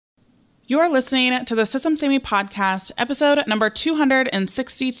You're listening to the System Sammy podcast, episode number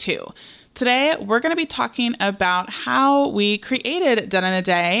 262. Today, we're going to be talking about how we created Done in a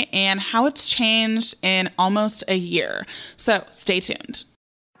Day and how it's changed in almost a year. So stay tuned.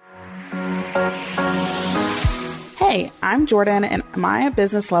 Hey, I'm Jordan, and my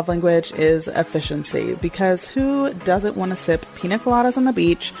business love language is efficiency, because who doesn't want to sip pina coladas on the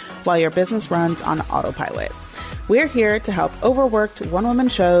beach while your business runs on autopilot? We're here to help overworked one-woman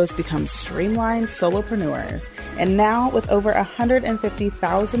shows become streamlined solopreneurs. And now, with over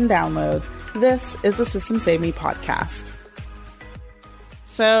 150,000 downloads, this is the System Save Me podcast.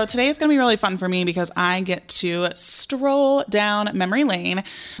 So today is going to be really fun for me because I get to stroll down memory lane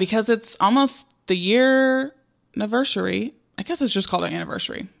because it's almost the year anniversary. I guess it's just called an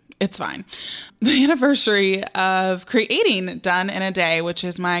anniversary. It's fine. The anniversary of creating Done in a Day, which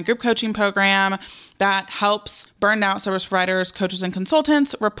is my group coaching program that helps burned out service providers, coaches, and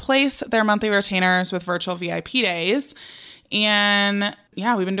consultants replace their monthly retainers with virtual VIP days. And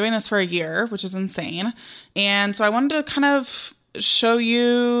yeah, we've been doing this for a year, which is insane. And so I wanted to kind of show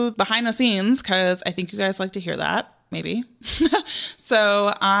you behind the scenes because I think you guys like to hear that, maybe.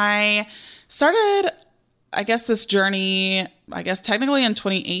 So I started, this journey, technically in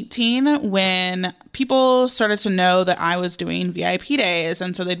 2018 when people started to know that I was doing VIP days.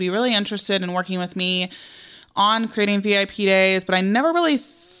 And so they'd be really interested in working with me on creating VIP days, but I never really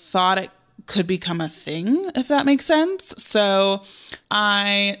thought it could become a thing, if that makes sense. So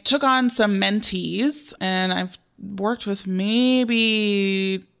I took on some mentees, and I've worked with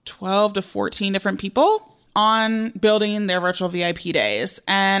maybe 12 to 14 different people on building their virtual VIP days.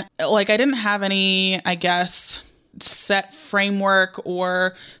 And I didn't have any, set framework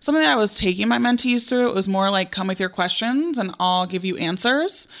or something that I was taking my mentees through. It was more like, come with your questions and I'll give you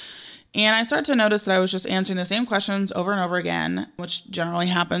answers. And I started to notice that I was just answering the same questions over and over again, which generally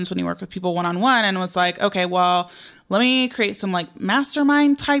happens when you work with people one-on-one, and was like, okay, well, let me create some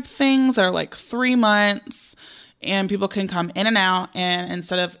mastermind type things that are 3 months. And people can come in and out, and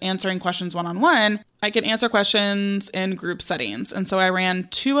instead of answering questions one-on-one, I can answer questions in group settings. And so I ran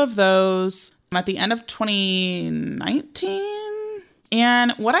 2 of those at the end of 2019.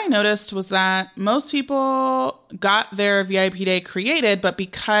 And what I noticed was that most people got their VIP day created, but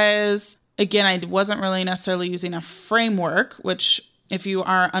because, again, I wasn't really necessarily using a framework, which if you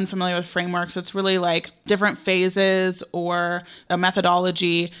are unfamiliar with frameworks, it's really different phases or a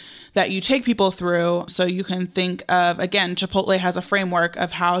methodology that you take people through. So you can think of, again, Chipotle has a framework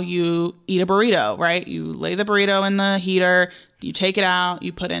of how you eat a burrito, right? You lay the burrito in the heater, you take it out,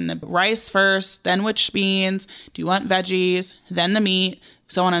 you put in the rice first, then which beans, do you want veggies, then the meat,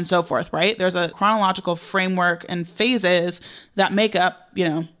 so on and so forth, right? There's a chronological framework and phases that make up,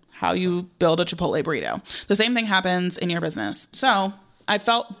 how you build a Chipotle burrito. The same thing happens in your business. So I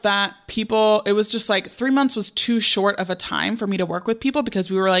felt that it was just 3 months was too short of a time for me to work with people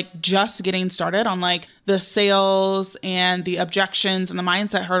because we were just getting started on the sales and the objections and the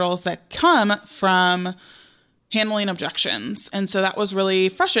mindset hurdles that come from handling objections. And so that was really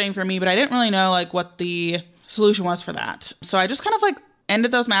frustrating for me, but I didn't really know what the solution was for that. So I just kind of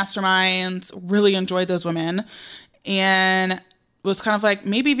ended those masterminds, really enjoyed those women, and was kind of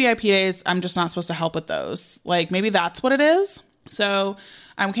maybe VIP days, I'm just not supposed to help with those. Maybe that's what it is. So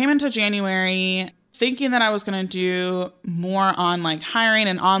I came into January thinking that I was going to do more on hiring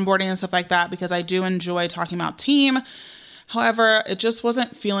and onboarding and stuff like that, because I do enjoy talking about team. However, it just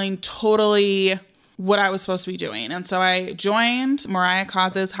wasn't feeling totally what I was supposed to be doing. And so I joined Mariah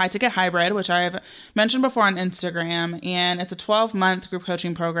Cause's High Ticket Hybrid, which I've mentioned before on Instagram. And it's a 12-month group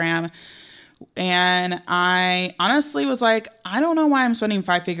coaching program. And I honestly was I don't know why I'm spending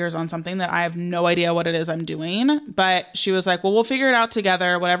 5 figures on something that I have no idea what it is I'm doing. But she was well, we'll figure it out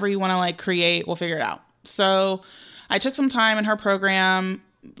together. Whatever you want to create, we'll figure it out. So I took some time in her program,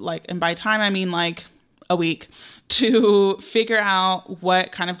 and by time, I mean a week, to figure out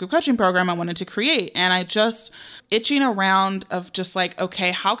what kind of group coaching program I wanted to create. And I just itching around of just okay,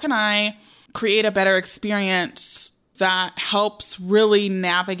 how can I create a better experience that helps really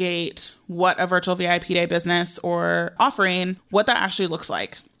navigate what a virtual VIP day business or offering, what that actually looks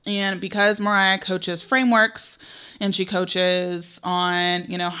like. And because Mariah coaches frameworks and she coaches on,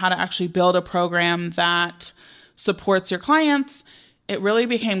 how to actually build a program that supports your clients, it really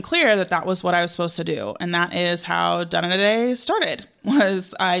became clear that that was what I was supposed to do. And that is how Done in a Day started.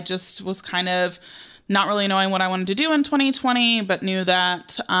 I just was kind of not really knowing what I wanted to do in 2020, but knew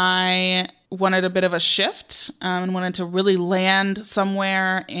that I wanted a bit of a shift and wanted to really land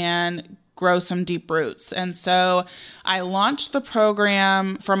somewhere and grow some deep roots. And so I launched the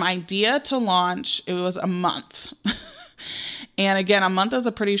program from idea to launch. It was a month. And again, a month is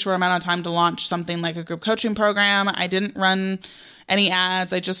a pretty short amount of time to launch something like a group coaching program. I didn't run any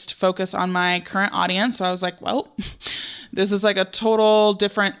ads. I just focused on my current audience. So I was like, well, this is like a total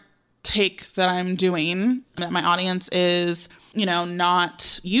different take that I'm doing that my audience is,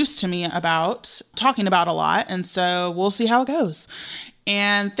 not used to me about talking about a lot. And so we'll see how it goes.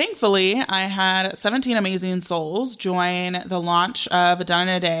 And thankfully, I had 17 amazing souls join the launch of Done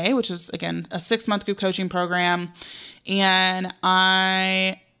in a Day, which is, again, a 6-month group coaching program. And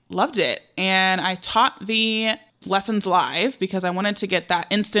I loved it. And I taught the lessons live because I wanted to get that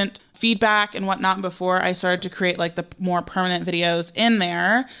instant feedback and whatnot before I started to create like the more permanent videos in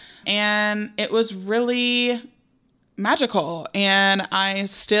there. And it was really magical. And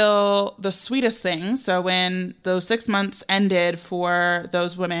the sweetest thing. So when those 6 months ended for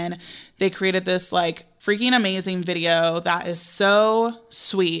those women, they created this like freaking amazing video that is so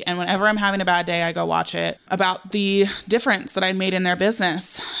sweet. And whenever I'm having a bad day, I go watch it about the difference that I made in their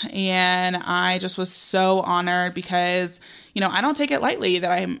business. And I just was so honored because, I don't take it lightly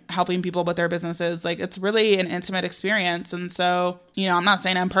that I'm helping people with their businesses. Like, it's really an intimate experience. And so, I'm not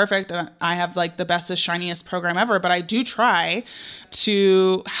saying I'm perfect. I have like the bestest, shiniest program ever, but I do try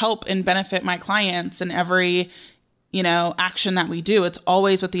to help and benefit my clients in every action that we do. It's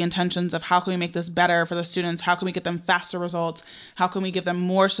always with the intentions of how can we make this better for the students? How can we get them faster results? How can we give them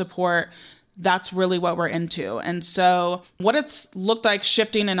more support? That's really what we're into. And so what it's looked like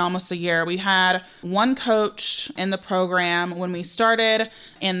shifting in almost a year, we had one coach in the program when we started,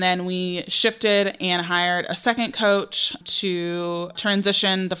 and then we shifted and hired a second coach to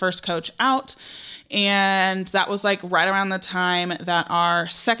transition the first coach out. And that was like right around the time that our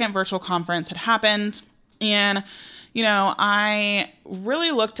second virtual conference had happened. And I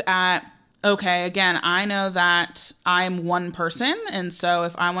really looked at, okay, again, I know that I'm one person. And so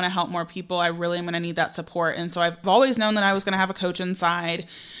if I want to help more people, I really am going to need that support. And so I've always known that I was going to have a coach inside.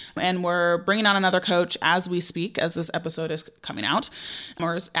 And we're bringing on another coach as we speak, as this episode is coming out,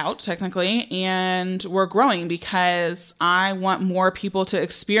 or is out technically. And we're growing because I want more people to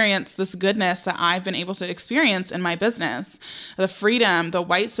experience this goodness that I've been able to experience in my business, the freedom, the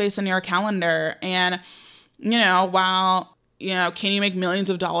white space in your calendar. And while, can you make millions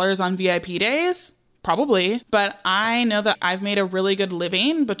of dollars on VIP days? Probably. But I know that I've made a really good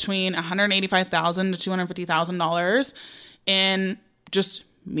living between $185,000 to $250,000 in just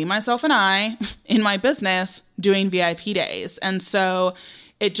me, myself, and I in my business doing VIP days. And so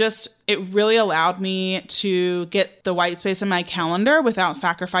it really allowed me to get the white space in my calendar without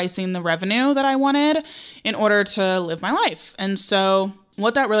sacrificing the revenue that I wanted in order to live my life. And so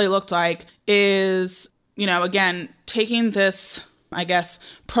what that really looked like is, again, taking this, I guess,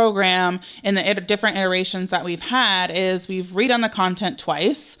 program in the different iterations that we've had is we've redone the content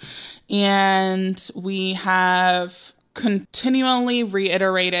twice, and we have continually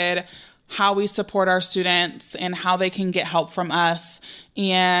reiterated how we support our students and how they can get help from us.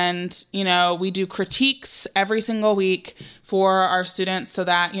 And, we do critiques every single week for our students so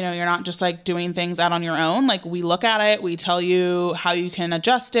that, you're not just like doing things out on your own. Like, we look at it, we tell you how you can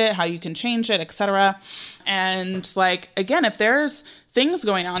adjust it, how you can change it, etc. And like, again, if there's things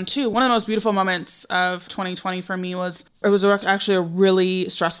going on too, one of the most beautiful moments of 2020 for me was actually a really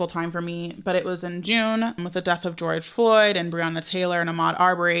stressful time for me, but it was in June with the death of George Floyd and Breonna Taylor and Ahmaud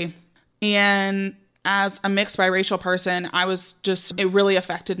Arbery. And as a mixed biracial person, it really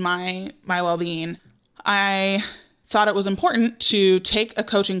affected my well-being. I thought it was important to take a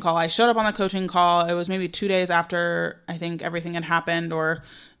coaching call. I showed up on the coaching call. It was maybe 2 days after I think everything had happened, or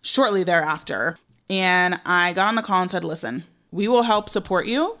shortly thereafter. And I got on the call and said, listen, we will help support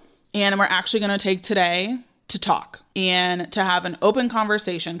you. And we're actually going to take today to talk and to have an open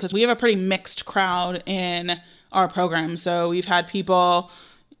conversation, because we have a pretty mixed crowd in our program. So we've had people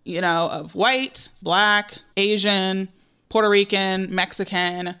of white, Black, Asian, Puerto Rican,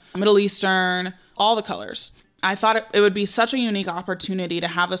 Mexican, Middle Eastern, all the colors. I thought it would be such a unique opportunity to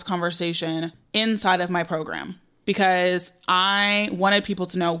have this conversation inside of my program, because I wanted people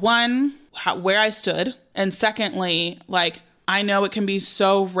to know, one, where I stood. And secondly, like, I know it can be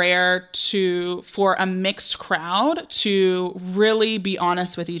so rare for a mixed crowd to really be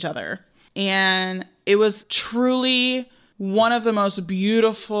honest with each other. And it was truly one of the most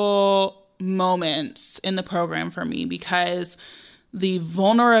beautiful moments in the program for me, because the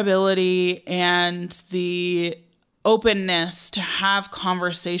vulnerability and the openness to have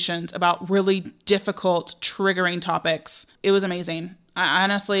conversations about really difficult, triggering topics, it was amazing. I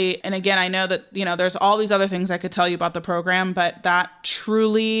honestly, and again, I know that, there's all these other things I could tell you about the program, but that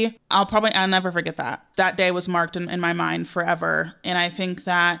truly, I'll never forget that. That day was marked in my mind forever. And I think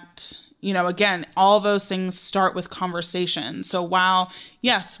that, again, all those things start with conversation. So while,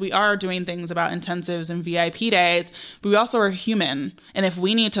 yes, we are doing things about intensives and VIP days, but we also are human. And if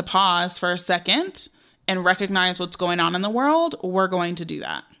we need to pause for a second and recognize what's going on in the world, we're going to do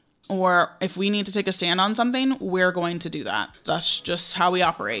that. Or if we need to take a stand on something, we're going to do that. That's just how we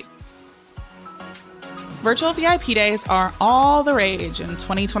operate. Virtual VIP days are all the rage in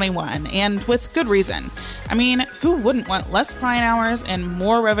 2021, and with good reason. I mean, who wouldn't want less client hours and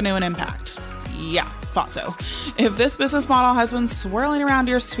more revenue and impact? Yeah, thought so. If this business model has been swirling around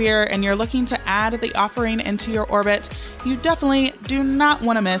your sphere and you're looking to add the offering into your orbit, you definitely do not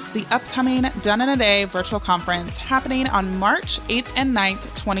want to miss the upcoming Done in a Day virtual conference happening on March 8th and 9th,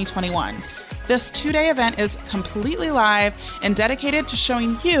 2021. This 2-day event is completely live and dedicated to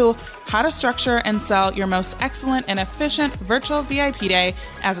showing you how to structure and sell your most excellent and efficient virtual VIP day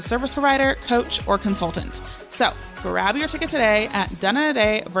as a service provider, coach, or consultant. So grab your ticket today at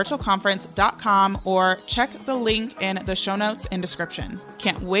doneinaday.virtualconference.com or check the link in the show notes and description.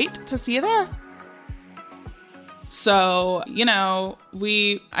 Can't wait to see you there. So,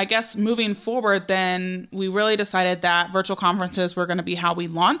 I guess moving forward, then we really decided that virtual conferences were going to be how we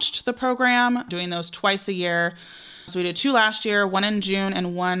launched the program, doing those twice a year. So we did 2 last year, 1 in June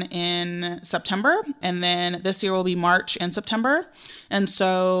and 1 in September. And then this year will be March and September. And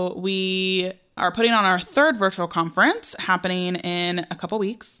so we are putting on our 3rd virtual conference happening in a couple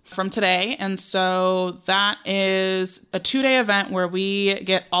weeks from today. And so that is a 2-day event where we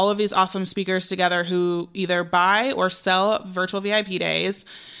get all of these awesome speakers together who either buy or sell virtual VIP days.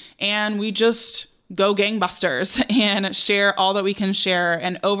 And we just go gangbusters and share all that we can share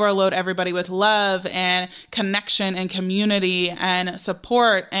and overload everybody with love and connection and community and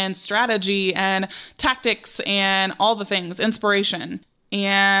support and strategy and tactics and all the things, inspiration.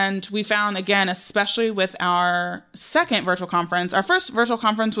 And we found, again, especially with our second virtual conference, our first virtual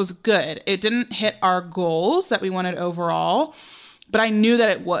conference was good. It didn't hit our goals that we wanted overall, but I knew that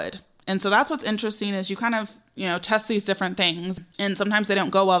it would. And so that's what's interesting is you kind of, test these different things. And sometimes they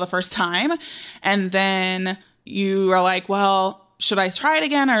don't go well the first time. And then you are like, well, should I try it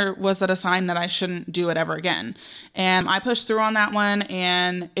again? Or was it a sign that I shouldn't do it ever again? And I pushed through on that one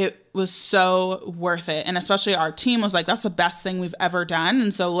and it was so worth it. And especially our team was like, that's the best thing we've ever done.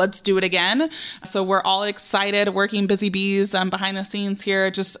 And so let's do it again. So we're all excited, working busy bees behind the scenes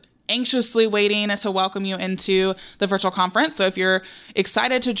here, just anxiously waiting to welcome you into the virtual conference. So if you're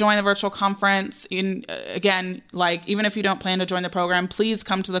excited to join the virtual conference, even if you don't plan to join the program, please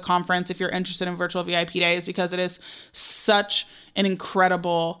come to the conference if you're interested in virtual VIP days, because it is such an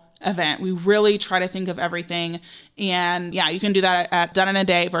incredible event. We really try to think of everything. And yeah, you can do that at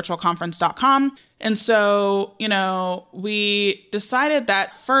doneinaday.virtualconference.com. And so, we decided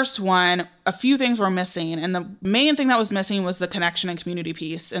that first one, a few things were missing. And the main thing that was missing was the connection and community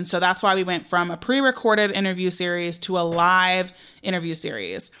piece. And so that's why we went from a pre-recorded interview series to a live interview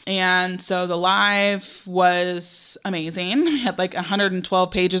series. And so the live was amazing. We had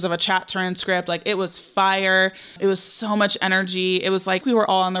 112 pages of a chat transcript. It was fire. It was so much energy. It was like we were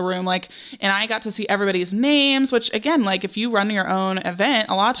all in the room, and I got to see everybody's names, which again, if you run your own event,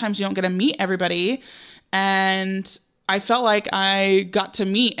 a lot of times you don't get to meet everybody. And I felt like I got to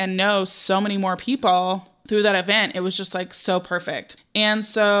meet and know so many more people through that event. It was just so perfect. And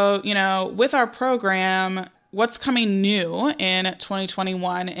so, with our program, what's coming new in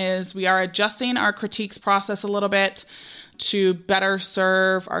 2021 is we are adjusting our critiques process a little bit to better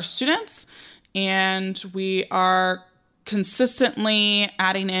serve our students. And we are consistently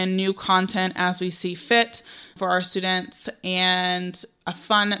adding in new content as we see fit for our students. And a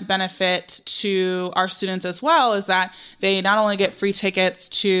fun benefit to our students as well is that they not only get free tickets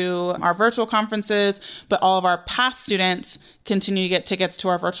to our virtual conferences, but all of our past students continue to get tickets to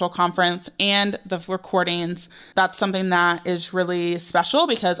our virtual conference and the recordings. That's something that is really special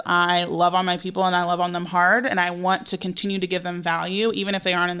because I love on my people and I love on them hard, and I want to continue to give them value even if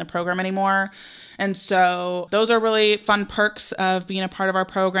they aren't in the program anymore. And so those are really fun perks of being a part of our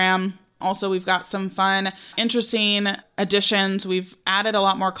program. Also, we've got some fun, interesting additions. We've added a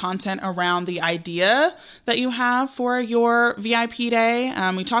lot more content around the idea that you have for your VIP day.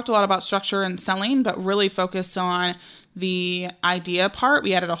 We talked a lot about structure and selling, but really focused on the idea part.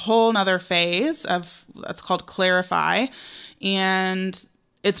 We added a whole nother phase that's called Clarify. And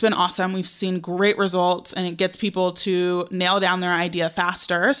it's been awesome. We've seen great results, and it gets people to nail down their idea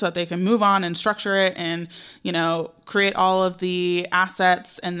faster so that they can move on and structure it and, create all of the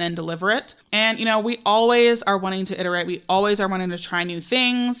assets and then deliver it. And, we always are wanting to iterate. We always are wanting to try new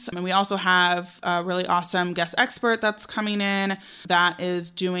things. And we also have a really awesome guest expert that's coming in that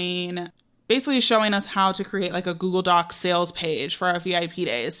is doing basically showing us how to create like a Google Docs sales page for our VIP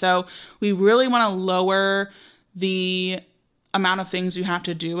days. So we really want to lower the amount of things you have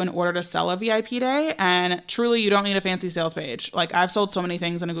to do in order to sell a VIP day. And truly, you don't need a fancy sales page. Like, I've sold so many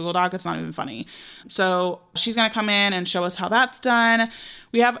things in a Google Doc, it's not even funny. So she's going to come in and show us how that's done.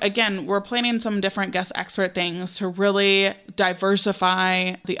 We have, again, we're planning some different guest expert things to really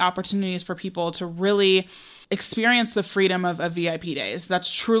diversify the opportunities for people to really experience the freedom of VIP days.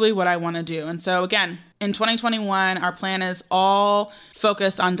 That's truly what I want to do. And so again, in 2021, our plan is all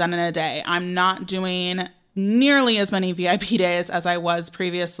focused on done in a day. I'm not doing nearly as many VIP days as I was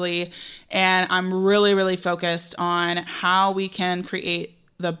previously. And I'm really, really focused on how we can create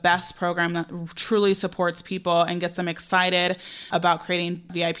the best program that truly supports people and gets them excited about creating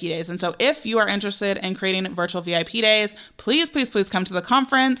VIP days. And so if you are interested in creating virtual VIP days, please, please, please come to the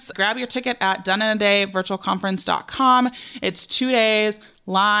conference. Grab your ticket at doneinaday.virtualconference.com. It's 2 days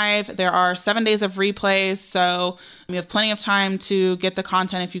live. There are 7 days of replays, so you have plenty of time to get the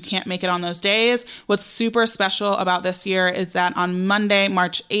content if you can't make it on those days. What's super special about this year is that on Monday,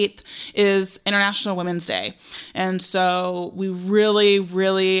 March 8th, is International Women's Day. And so we really,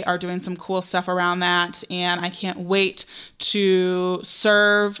 really are doing some cool stuff around that, and I can't wait to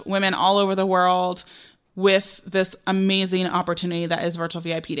serve women all over the world with this amazing opportunity that is virtual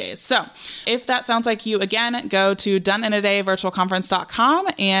VIP days. So if that sounds like you, again, go to doneinaday.virtualconference.com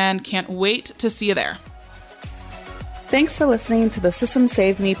and can't wait to see you there. Thanks for listening to the System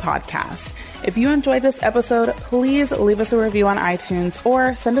Saved Me podcast. If you enjoyed this episode, please leave us a review on iTunes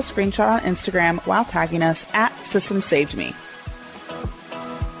or send a screenshot on Instagram while tagging us at System Saved Me.